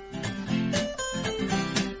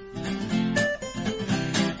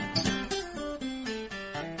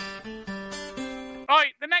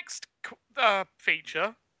 Right, the next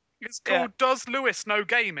feature is called "Does Lewis Know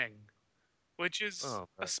Gaming?" which is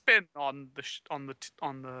a spin on the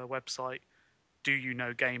website "Do You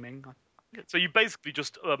Know Gaming?" So you basically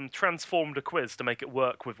just transformed a quiz to make it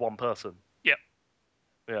work with one person. Yep.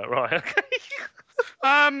 Yeah. Right. Okay.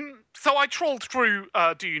 So I trawled through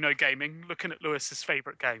 "Do You Know Gaming?" looking at Lewis's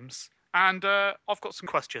favourite games, and I've got some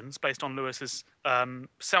questions based on Lewis's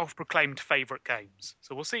self-proclaimed favourite games.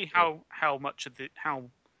 So we'll see how much of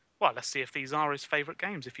well, let's see if these are his favourite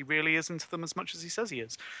games, if he really is into them as much as he says he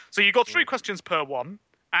is. So you've got 3 questions per one,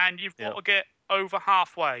 and you've got to get over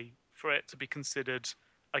halfway for it to be considered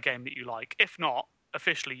a game that you like. If not,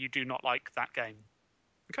 officially you do not like that game.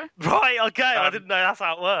 Okay. Right. Okay. I didn't know that's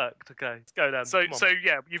how it worked. Okay. Let's go then. So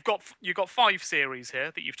yeah, you've got 5 series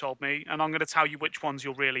here that you've told me, and I'm going to tell you which ones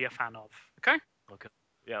you're really a fan of. Okay. Okay.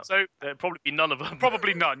 Yeah. So there'd probably be none of them.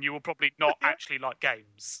 probably none. You will probably not actually like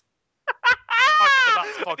games.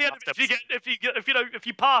 At the end of it, if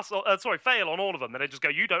you pass or fail on all of them, then they just go,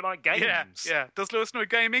 you don't like games. Yeah. Does Lewis know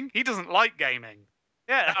gaming? He doesn't like gaming.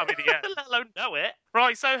 Yeah. I mean, yeah. Let alone know it.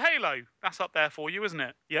 Right. So Halo, that's up there for you, isn't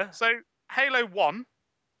it? Yeah. So Halo 1,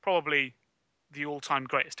 probably the all-time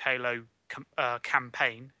greatest Halo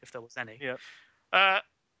campaign, if there was any. Yeah.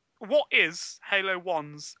 What is Halo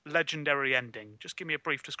 1's legendary ending? Just give me a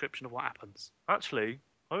brief description of what happens. Actually,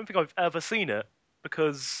 I don't think I've ever seen it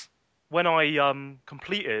because when I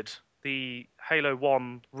completed the Halo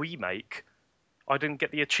 1 remake, I didn't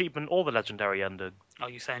get the achievement or the legendary ending. Are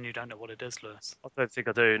you saying you don't know what it is, Lewis? I don't think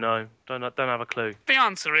I do. No, don't have a clue. The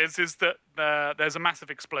answer is that there's a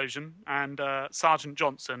massive explosion and Sergeant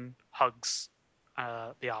Johnson hugs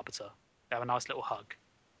the Arbiter. They have a nice little hug.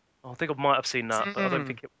 I think I might have seen that, but I don't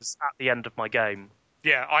think it was at the end of my game.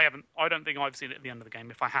 Yeah, I haven't. I don't think I've seen it at the end of the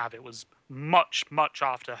game. If I have, it was much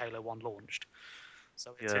after Halo 1 launched.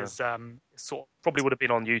 So it is sort of Probably would have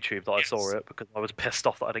been on YouTube that I saw it because I was pissed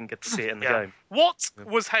off that I didn't get to see it in the game. What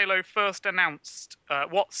was Halo first announced?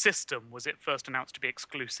 What system was it first announced to be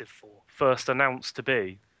exclusive for? First announced to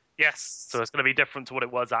be. Yes. So it's going to be different to what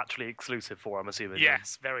it was actually exclusive for, I'm assuming.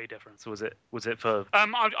 Yes, very different. So was it for?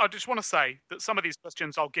 I just want to say that some of these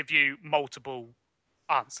questions I'll give you multiple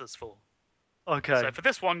answers for. Okay. So for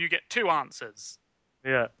this one, you get 2 answers.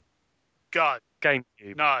 Yeah. Go.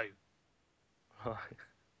 GameCube. No.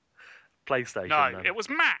 PlayStation. No. Then. It was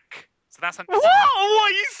Mac. So that's an. What?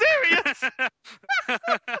 Are you serious?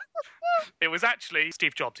 It was actually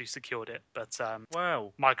Steve Jobs who secured it, but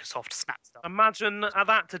Wow. Microsoft snapped up. Imagine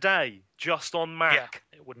that today, just on Mac.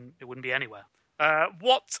 Yeah, it wouldn't be anywhere.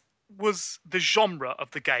 What was the genre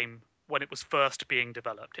of the game when it was first being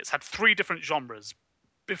developed? It's had 3 different genres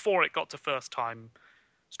before it got to first-time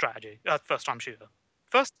strategy, first-time shooter.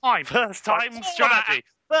 First time strategy.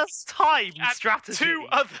 First time strategy. 2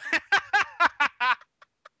 other.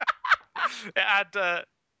 It had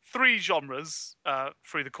 3 genres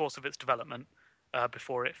through the course of its development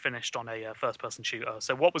before it finished on a first-person shooter.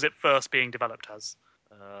 So, what was it first being developed as?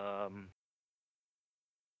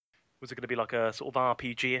 Was it going to be like a sort of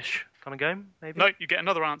RPG-ish kind of game? Maybe. No, you get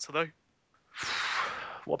another answer though.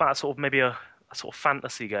 What about sort of maybe a sort of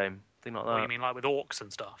fantasy game, thing like that? What do you mean, like with orcs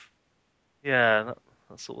and stuff? Yeah,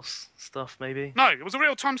 that sort of stuff maybe. No, it was a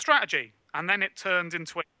real-time strategy, and then it turned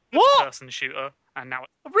into a What? person shooter, and now it's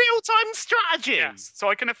Real-time strategy. yes. So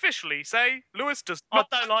I can officially say Lewis does I not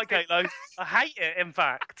don't like Halo. I hate it. In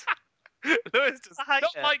fact. Lewis does I hate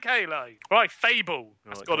not it. like Halo. Right, Fable.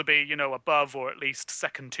 It's Right, got to be, above or at least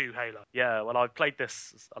second to Halo. Yeah. Well, I've played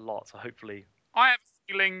this a lot, so hopefully. I have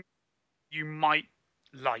a feeling you might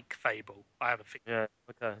like Fable. I have a feeling. Yeah.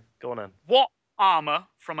 Okay. Go on then. What armor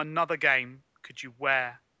from another game could you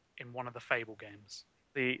wear in one of the Fable games?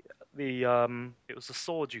 It was the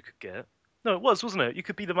sword you could get. No, it was, wasn't it? You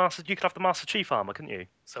could be the master. You could have the Master Chief armor, couldn't you?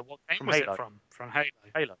 So what game From was Halo. it from? From Halo.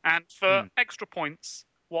 Halo. And for extra points,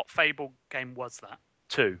 what Fable game was that?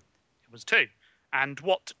 2. It was 2. And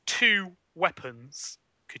what 2 weapons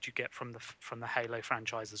could you get from the Halo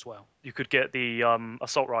franchise as well? You could get the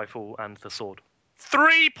assault rifle and the sword.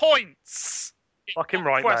 3 points. Fucking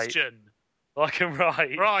right, mate. Question. Fucking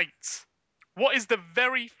right. Right. What is the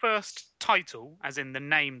very first title, as in the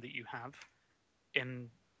name that you have, in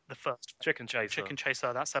the first Chicken Chaser. Chicken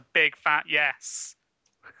Chaser? That's a big fat yes.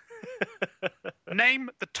 Name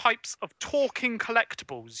the types of talking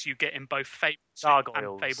collectibles you get in both Fable 2 and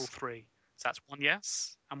Gargoyles. Fable 3. So that's 1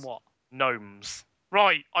 yes and what? Gnomes.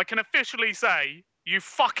 Right, I can officially say you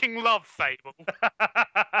fucking love Fable.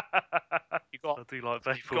 You I do like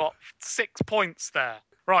Fable. got 6 points there.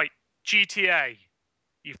 Right, GTA.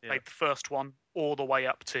 You've Yeah. played the first one all the way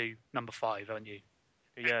up to number 5, haven't you?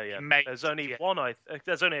 Yeah. Mate, There's only yeah. one.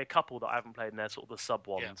 There's only a couple that I haven't played, and they're sort of the sub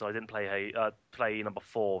ones. Yeah. So I didn't play number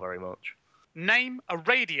 4 very much. Name a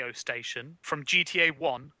radio station from GTA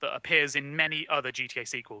 1 that appears in many other GTA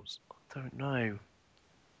sequels. I don't know.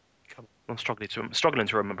 Come I'm struggling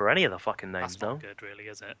to remember any of the fucking names That's now. not good, really,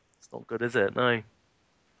 is it? It's not good, is it? No.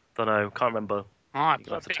 Don't know. Can't remember. All right, You're put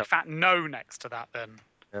gonna a have to big tell- fat no next to that then.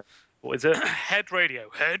 What is it? Head radio.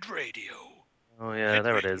 Head radio. Oh yeah, Head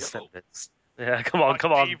there it radio. is. There it is. Yeah, come on.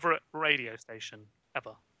 My favourite radio station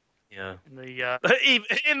ever. Yeah. In the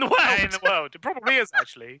In the world. in the world. It probably is,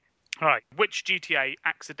 actually. All right. Which GTA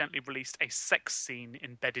accidentally released a sex scene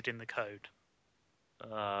embedded in the code?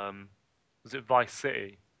 Was it Vice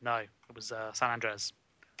City? No, it was San Andreas.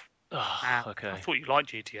 Oh, okay. I thought you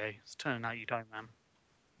liked GTA. It's turning out you don't, man.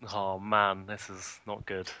 Oh man, this is not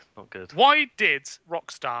good. Not good. Why did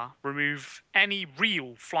Rockstar remove any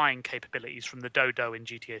real flying capabilities from the Dodo in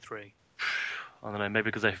GTA 3? I don't know. Maybe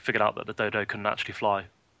because they figured out that the Dodo couldn't actually fly.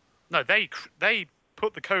 No, they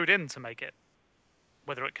put the code in to make it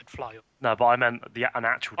whether it could fly. No, but I meant an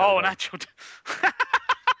actual Dodo. Oh, an actual.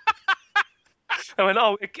 I went,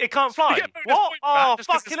 oh, it can't fly. Yeah, no, just What? point that, Oh, just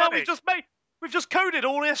 'cause it's fucking hell, funny. we just made. We've just coded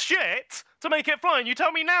all this shit to make it fly, and you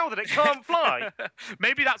tell me now that it can't fly.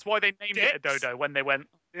 Maybe that's why they named it a Dicks. dodo when they went,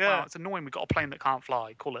 Yeah. wow, it's annoying we've got a plane that can't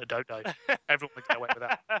fly. Call it a dodo. Everyone would get away with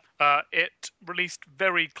that. It released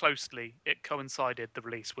very closely. It coincided the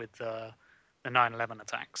release with the 9/11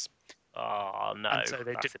 attacks. Oh, no. And so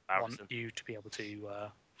they that's didn't want embarrassing. you to be able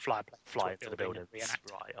to fly a plane Fly into into a the building buildings.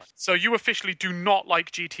 and reenact. Right. So you officially do not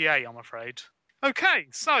like GTA, I'm afraid. Okay,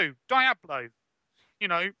 so Diablo. You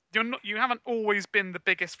know, you haven't always been the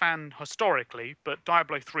biggest fan historically, but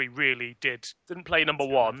Diablo 3 really did. Didn't play number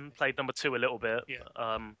 1, played number 2 a little bit. Yeah.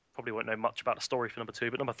 Probably won't know much about the story for number 2,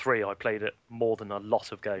 but number 3 I played it more than a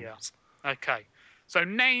lot of games. Yeah. Okay, so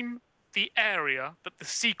name the area that the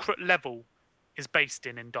secret level is based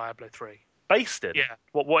in Diablo 3. Based in? Yeah.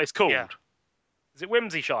 What it's called? Yeah. Is it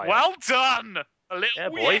Whimsyshire? Well done! A little Yeah,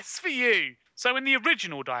 boy. yes for you. So in the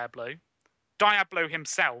original Diablo, Diablo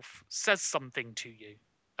himself says something to you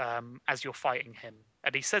as you're fighting him.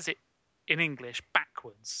 And he says it in English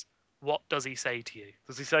backwards. What does he say to you?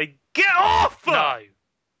 Does he say, get off? No.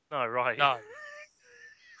 No, right. No.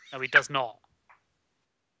 No, he does not.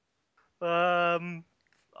 I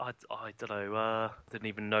don't know. Didn't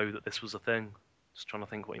even know that this was a thing. Just trying to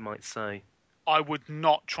think what he might say. I would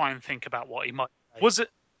not try and think about what he might say.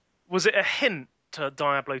 Was it a hint to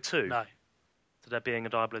Diablo 2? No. To there being a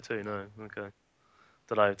Diablo 2? No. Okay.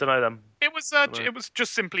 Don't know them. It was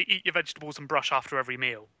just simply eat your vegetables and brush after every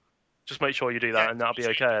meal. Just make sure you do that, Yeah, and that'll be you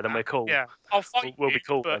okay. Then we're cool. Yeah, I'll fight We'll you, be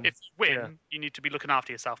cool but then. if you win, Yeah. you need to be looking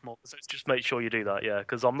after yourself more. So it's Just make sure you do that, yeah,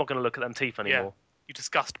 because I'm not going to look at them teeth anymore. you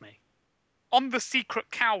disgust me. On the secret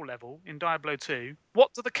cow level in Diablo 2,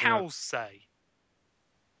 what do the cows say?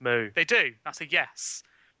 Moo. They do. That's a yes.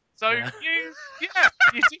 So Yeah.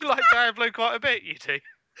 you do like Diablo quite a bit, you do.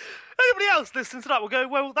 Anybody else listening to that will go,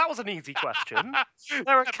 well, that was an easy question.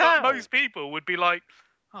 They're a But cow. most people would be like,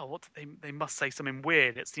 oh, what? They must say something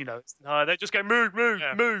weird. It's No, they just go moo, moo,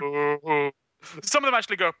 yeah. moo. Some of them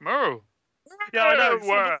actually go moo. Yeah, I know. Moo.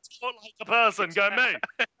 Some of them talk like a person go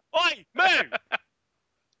moo. Oi,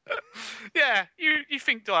 moo. Yeah, you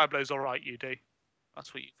think Diablo's all right, you do.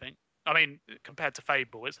 That's what you think. I mean, compared to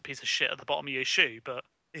Fable, it's a piece of shit at the bottom of your shoe, but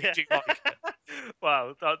you Yeah. do like it.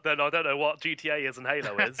 Well, then I don't know what GTA is and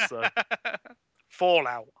Halo is. So.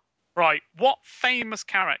 Fallout. Right, what famous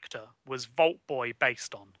character was Vault Boy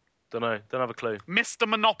based on? Don't know. Don't have a clue. Mr.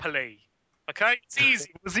 Monopoly. Okay, it's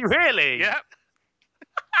easy. Was he really? Yep.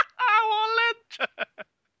 What a legend.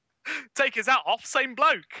 Take his hat off, same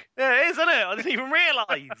bloke. Yeah, it is, isn't it? I didn't even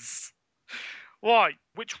realise. Why?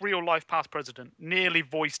 Which real-life past president nearly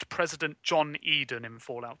voiced President John Eden in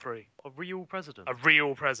Fallout 3? A real president? A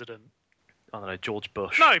real president. I don't know, George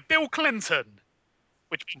Bush. No, Bill Clinton.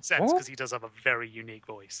 Which makes sense What? because he does have a very unique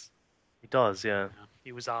voice. He does, yeah.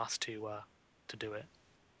 He was asked to do it.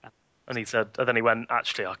 And he said, and then he went,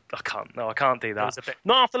 actually, I can't. No, I can't do It that. was a bit.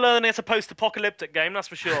 Not after learning it's a post-apocalyptic game, that's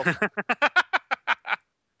for sure.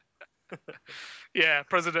 Yeah,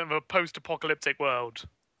 president of a post-apocalyptic world.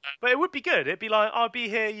 But it would be good. It'd be like, I'll be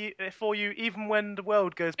here for you even when the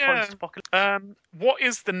world goes Yeah. post-apocalyptic. What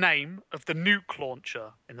is the name of the nuke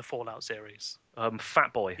launcher in the Fallout series?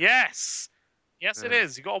 Fat Boy. Yes. Yes, it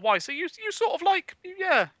is. You got a Y. So you sort of like,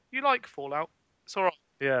 you like Fallout. It's all right.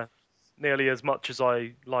 Yeah. Nearly as much as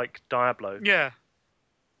I like Diablo. Yeah.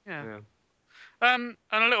 Yeah. And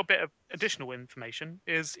a little bit of additional information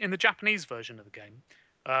is in the Japanese version of the game,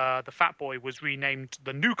 the Fat Boy was renamed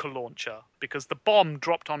the Nuka Launcher because the bomb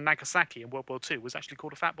dropped on Nagasaki in World War II was actually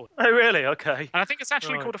called a Fat Boy. Oh, really? Okay. And I think it's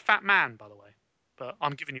actually Right. called a Fat Man, by the way. But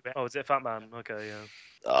I'm giving you it. Oh, is it Fat Man? Okay,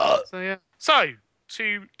 yeah. So, yeah. So,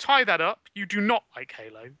 to tie that up, you do not like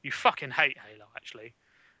Halo. You fucking hate Halo, actually.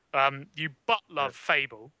 You but love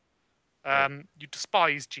Fable. You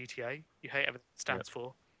despise GTA. You hate everything it stands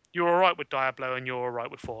for. You're all right with Diablo and you're all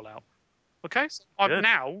right with Fallout. Okay? So Good.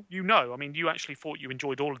 now you know. I mean, you actually thought you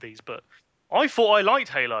enjoyed all of these, but I thought I liked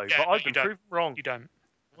Halo, Yeah, but no, I've you been don't. proven wrong. you don't.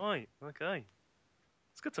 Right, okay.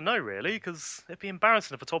 It's good to know, really, because it'd be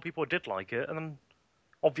embarrassing if I told people I did like it, and then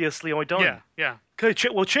obviously I don't. Yeah. Okay,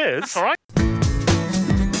 well, cheers. That's all right.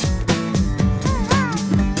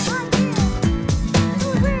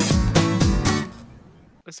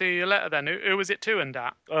 Let's see your letter then. Who was it to and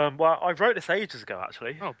at? Well, I wrote this ages ago,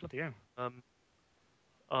 actually. Oh, bloody hell.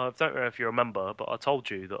 I don't know if you remember, but I told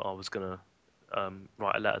you that I was going to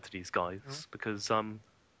write a letter to these guys because I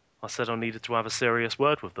said I needed to have a serious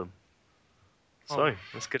word with them. So, Oh.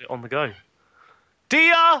 let's get it on the go.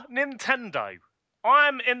 Dear Nintendo, I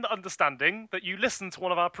am in the understanding that you listened to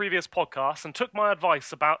one of our previous podcasts and took my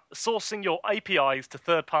advice about sourcing your APIs to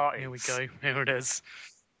third parties. Here we go. Here it is.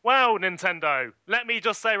 Well, Nintendo, let me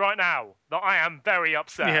just say right now that I am very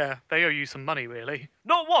upset. Yeah, they owe you some money, really.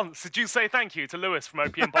 Not once did you say thank you to Lewis from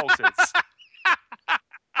Opium Pulses.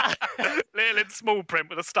 Little in small print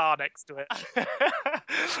with a star next to it.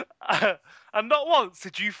 And not once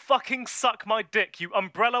did you fucking suck my dick, you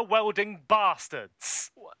umbrella welding bastards.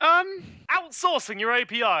 Outsourcing your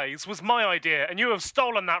APIs was my idea, and you have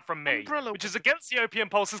stolen that from me, Umbrella- which is against the Opium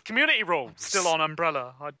Pulses community rules. Still on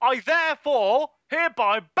Umbrella. I therefore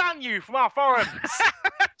hereby ban you from our forums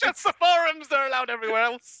Just the forums, they're allowed everywhere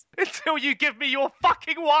else. until you give me your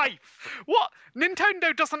fucking wife. What?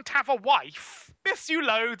 Nintendo doesn't have a wife? Miss you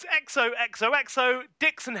loads, XOXOXO,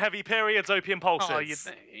 dicks and heavy periods, Opium Pulses.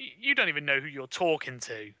 Oh, you don't even know who you're talking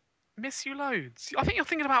to. Miss you loads. I think you're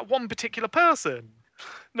thinking about one particular person.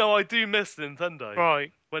 No, I do miss Nintendo.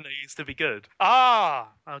 Right. When they used to be good. Ah,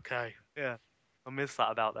 okay. Yeah, I miss that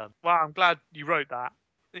about them. Well, I'm glad you wrote that.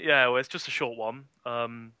 Yeah, well, it's just a short one.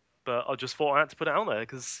 But I just thought I had to put it out there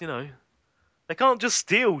because, you know, they can't just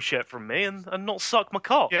steal shit from me and not suck my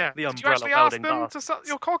cock. Yeah. The Did you umbrella actually ask welding them to bastards. suck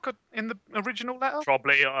your cock in the original letter?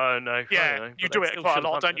 Probably, I don't know. I Yeah, don't know, you but do they it still quite a should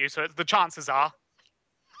have lot, done don't it. you? So the chances are.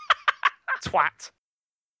 Twat.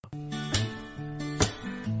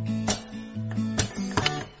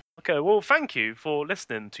 Okay, well, thank you for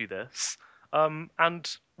listening to this.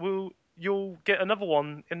 And you'll get another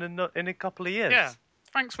one in a couple of years. Yeah.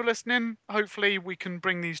 Thanks for listening. Hopefully we can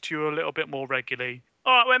bring these to you a little bit more regularly.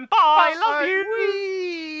 All right, then, bye. Love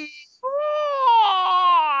you.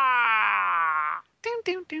 Doom,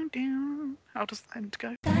 doom, doom, doom. How does the end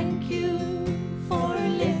go? Thank you for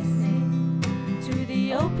listening to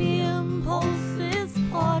the Opium Pulses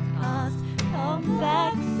podcast. Come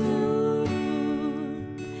back soon.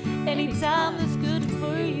 Anytime is good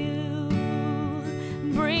for you.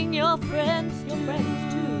 Bring your friends too.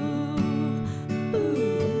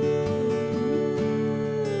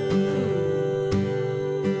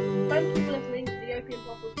 Thank you for listening to the Opium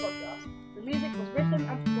Pulses podcast. The music was written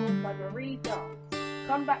and performed by Marie Dance.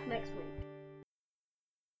 Come back next week.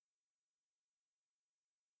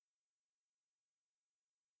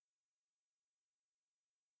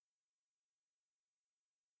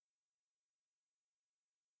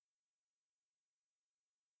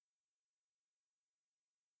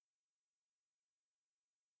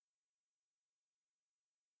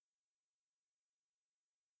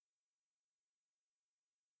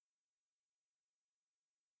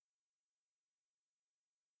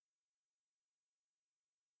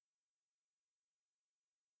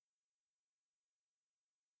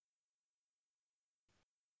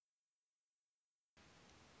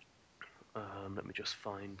 Let me just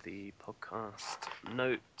find the podcast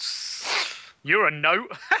notes. You're a note.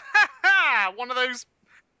 One of those.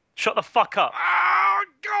 Shut the fuck up. Oh,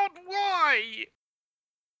 God, why?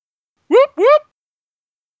 Whoop, whoop.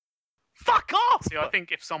 Fuck off! See, I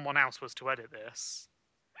think if someone else was to edit this.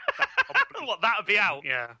 What, that would be out?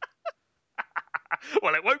 Yeah.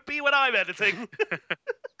 Well, it won't be when I'm editing.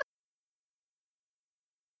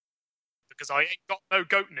 Because I ain't got no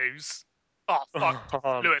goat news. Oh, fuck.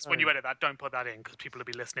 Oh, Lewis, when no. you edit that, don't put that in because people will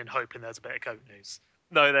be listening hoping there's a bit of goat news.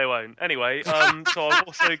 No, they won't. Anyway, so I've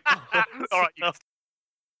also got... All right, you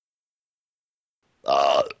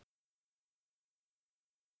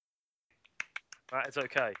That is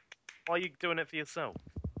okay. Why are you doing it for yourself?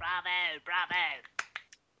 Bravo.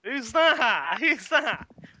 Who's that? Who's that?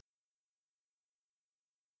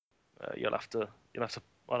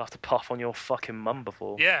 I'll have to puff on your fucking mum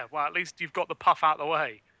before. Yeah, well, at least you've got the puff out of the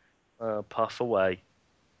way. Puff away.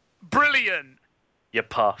 Brilliant. You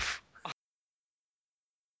puff.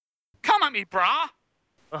 Come at me, brah.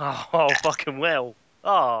 Oh, fucking well.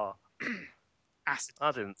 Oh, Acid.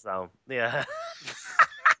 that didn't sound... Yeah.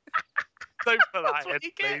 Don't put that That's what in,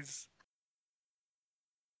 you get. please.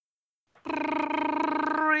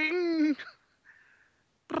 Ring.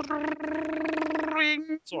 Ring.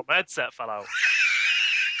 That's what my headset fell out.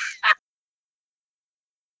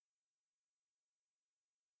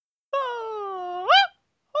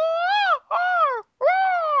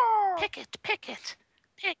 Pick it. Pick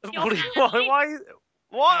What? Why?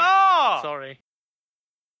 What? Ah! Sorry.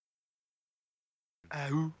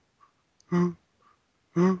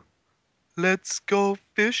 Let's go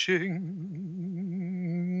fishing.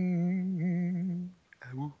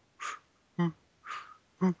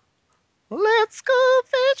 Let's go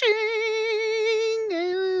fishing.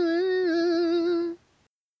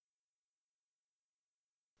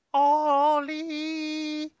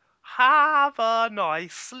 Ollie, have a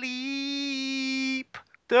nice sleep.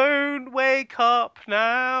 Don't wake up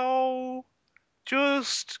now.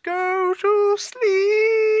 Just go to sleep.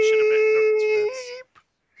 Should have been lyrics for this.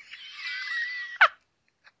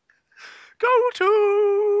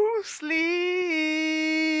 to sleep.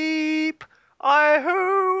 I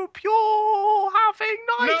hope you're having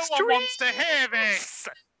No nice one dreams. wants to hear this.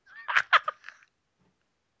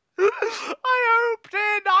 I hope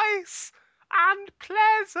they're nice and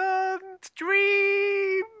pleasant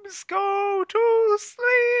dreams. Go to sleep.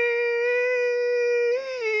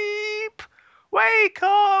 Wake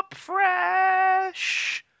up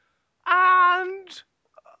fresh and.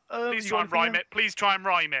 Please you try got and rhyme anything it. Please try and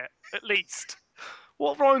rhyme it. At least. else?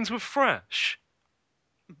 What rhymes with fresh?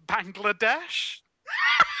 Bangladesh?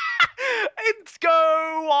 It's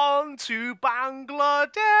go on to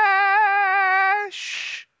Bangladesh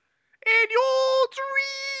in your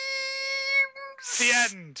dreams.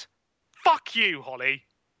 The end. Fuck you, Holly.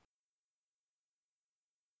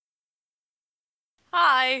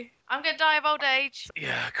 Hi, I'm gonna die of old age.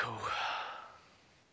 Yeah, cool.